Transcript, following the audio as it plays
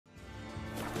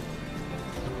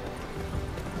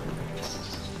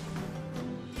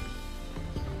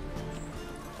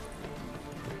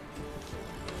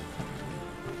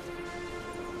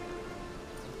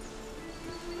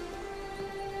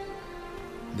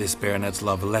This Baronet's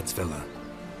La Valettes villa.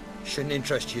 Shouldn't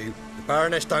interest you. The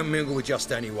Baroness don't mingle with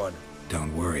just anyone.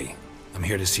 Don't worry. I'm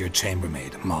here to see your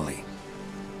chambermaid, Molly.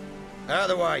 Out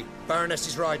of the way. Baroness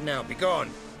is riding out. Be gone.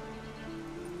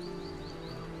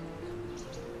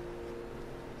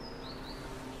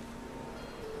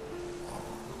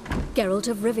 Geralt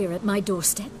of Rivia at my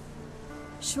doorstep?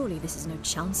 Surely this is no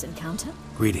chance encounter?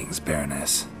 Greetings,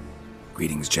 Baroness.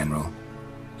 Greetings, General.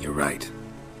 You're right.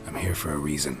 I'm here for a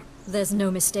reason. There's no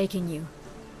mistaking you.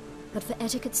 But for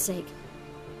etiquette's sake,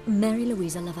 Mary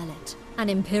Louisa La Valette, an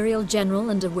Imperial General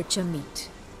and a Witcher meet.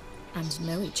 And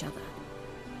know each other.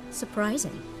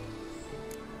 Surprising.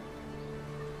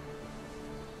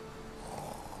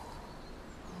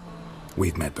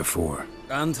 We've met before.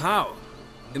 And how?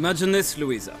 Imagine this,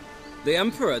 Louisa. The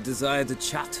Emperor desired a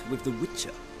chat with the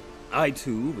Witcher. I,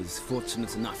 too, was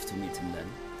fortunate enough to meet him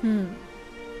then.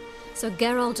 So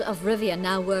Geralt of Rivia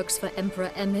now works for Emperor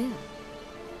Emhyr.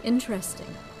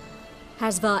 Interesting.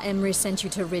 Has Var Emreis sent you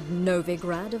to rid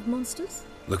Novigrad of monsters?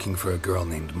 Looking for a girl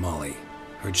named Molly.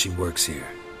 Heard she works here.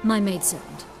 My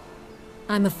maidservant.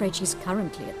 I'm afraid she's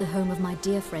currently at the home of my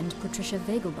dear friend Patricia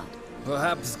Vegelbud.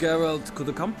 Perhaps Geralt could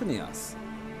accompany us.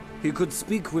 He could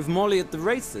speak with Molly at the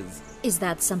races. Is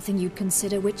that something you'd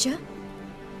consider, Witcher?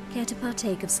 Care to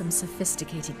partake of some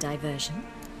sophisticated diversion?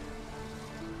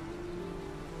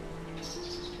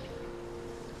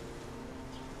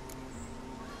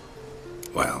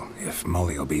 Well, if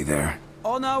Molly'll be there.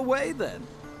 On our way, then.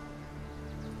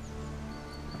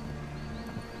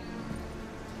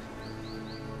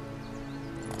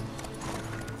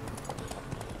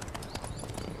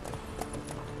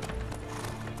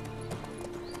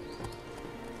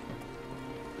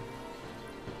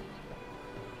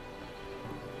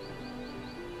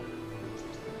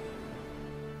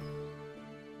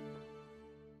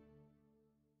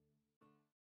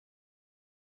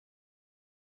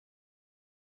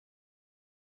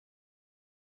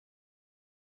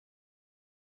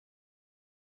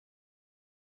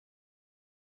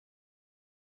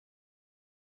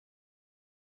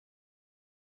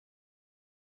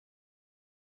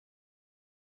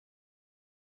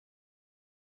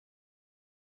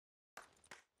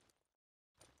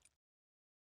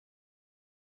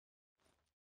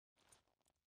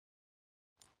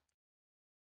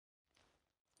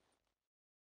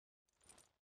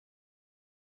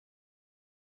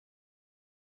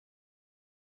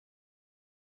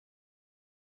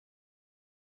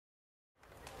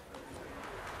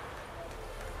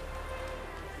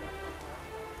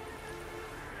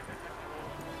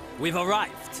 We've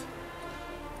arrived.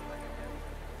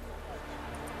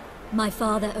 My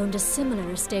father owned a similar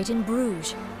estate in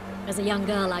Bruges. As a young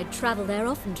girl, I'd travel there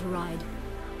often to ride.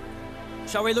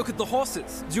 Shall we look at the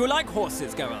horses? Do you like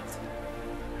horses, Geralt?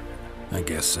 I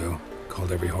guess so.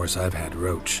 Called every horse I've had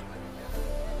Roach.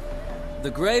 The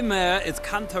grey mare is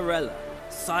Cantarella,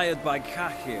 sired by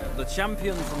Cahir, the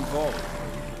champion from Vol.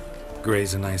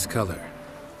 Gray's a nice color.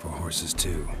 For horses,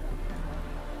 too.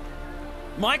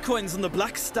 My coin's on the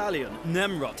Black Stallion,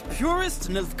 Nemrod, purest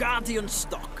Nilfgaardian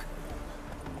stock.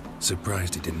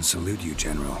 Surprised he didn't salute you,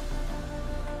 General.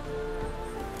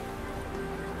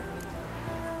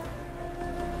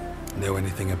 Know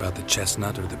anything about the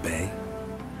Chestnut or the Bay?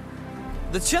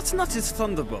 The Chestnut is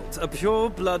Thunderbolt, a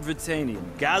pure-blood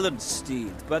Britannian, gallant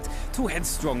steed, but too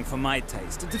headstrong for my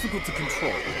taste, difficult to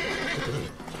control.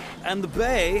 And the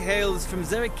Bay hails from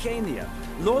Zerrikania.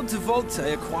 Lord de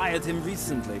Volta acquired him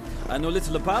recently. I know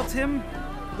little about him,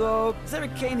 though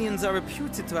Zerrikanians are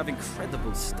reputed to have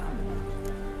incredible stamina.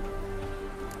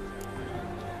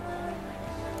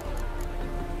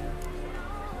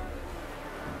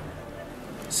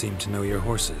 Seem to know your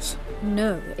horses.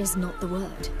 No is not the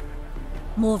word.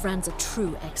 Morvran's a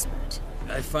true expert.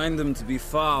 I find them to be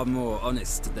far more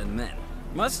honest than men.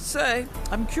 Must say,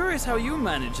 I'm curious how you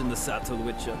manage in the saddle,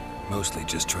 Witcher. Mostly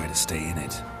just try to stay in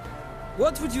it.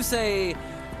 What would you say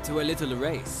to a little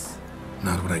race?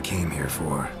 Not what I came here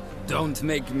for. Don't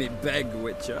make me beg,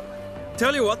 Witcher.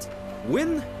 Tell you what,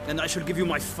 win, and I shall give you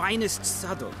my finest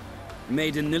saddle,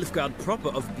 made in Nilfgaard proper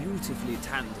of beautifully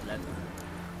tanned leather.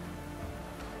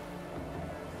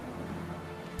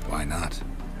 Why not?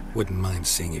 Wouldn't mind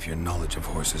seeing if your knowledge of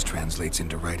horses translates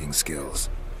into riding skills.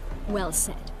 Well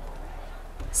said.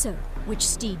 So, which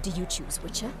steed do you choose,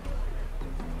 Witcher?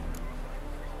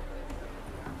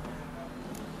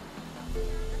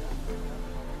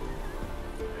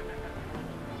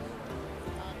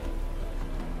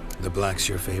 The black's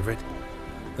your favorite?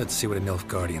 Let's see what a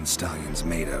Nilfgaardian stallion's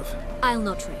made of. I'll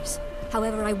not race.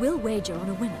 However, I will wager on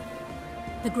a winner.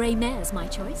 The grey mare's my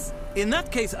choice. In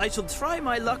that case, I shall try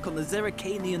my luck on the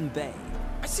Zerrikanian Bay.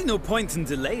 I see no point in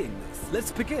delaying this.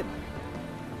 Let's begin.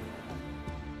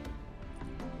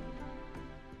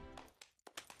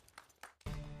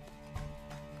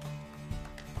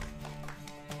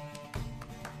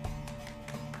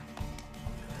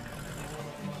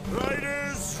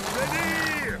 Riders,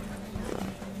 ready!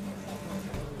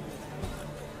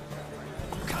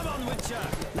 Come on, Witcher!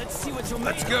 Let's see what you're made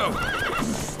Let's of. go!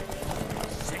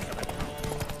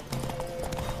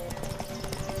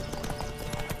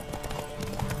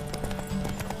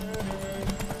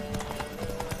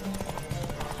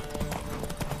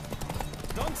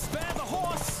 Don't spare the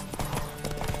horse!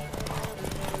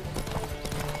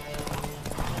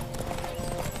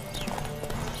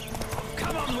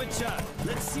 Come on, Witcher!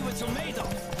 Let's see what you're made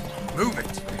of! Move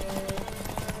it!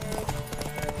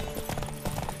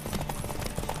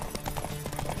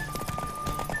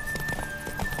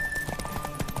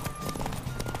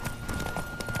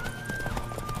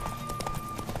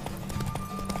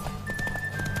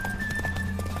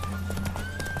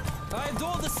 I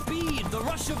adore the speed, the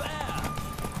rush of air!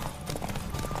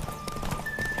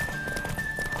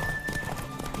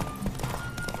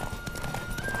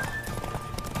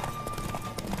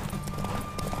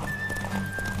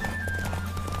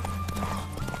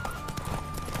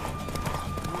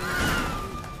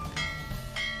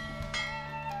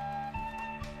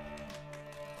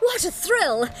 What a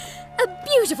thrill! A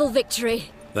beautiful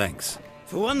victory! Thanks.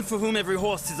 For one for whom every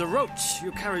horse is a roach,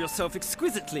 you carry yourself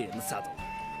exquisitely in the saddle.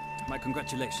 My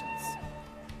congratulations.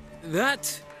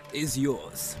 That is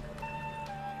yours.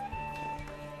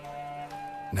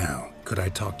 Now, could I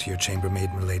talk to your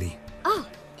chambermaid, milady? Ah,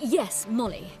 yes,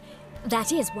 Molly.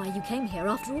 That is why you came here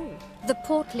after all. The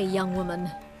portly young woman.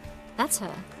 That's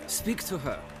her. Speak to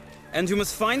her. And you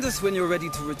must find us when you're ready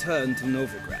to return to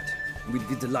Novigrad. We'd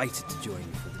be delighted to join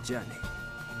you for the journey.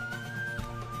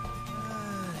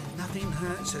 Nothing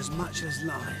hurts as much as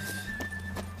life.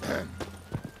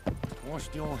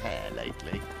 Washed your hair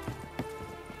lately?